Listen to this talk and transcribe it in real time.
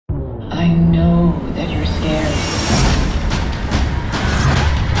I know that you're scared.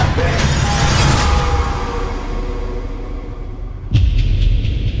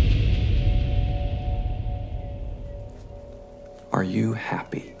 Are you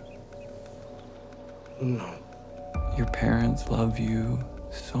happy? No. Your parents love you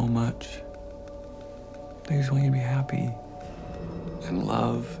so much. They just want you to be happy. And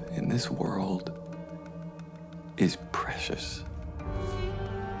love in this world is precious.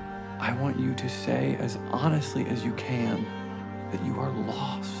 I want you to say as honestly as you can that you are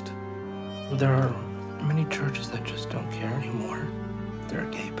lost. There are many churches that just don't care anymore. There are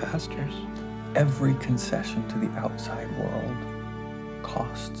gay pastors. Every concession to the outside world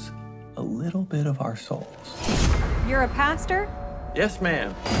costs a little bit of our souls. You're a pastor? Yes,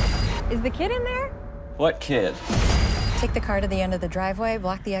 ma'am. Is the kid in there? What kid? Take the car to the end of the driveway,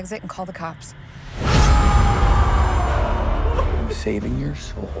 block the exit, and call the cops. I'm saving your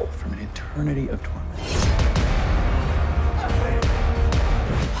soul from an eternity of torment.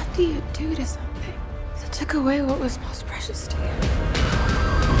 What do you do to something that took away what was most precious to you?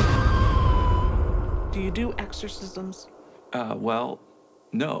 Do you do exorcisms? Well,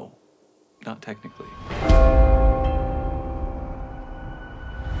 no, not technically.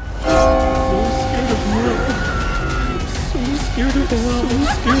 Scared of the world.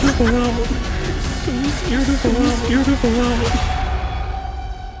 Scared of the world. So scared of the world. Scared of the world.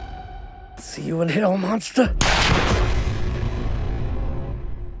 See you in hell, monster.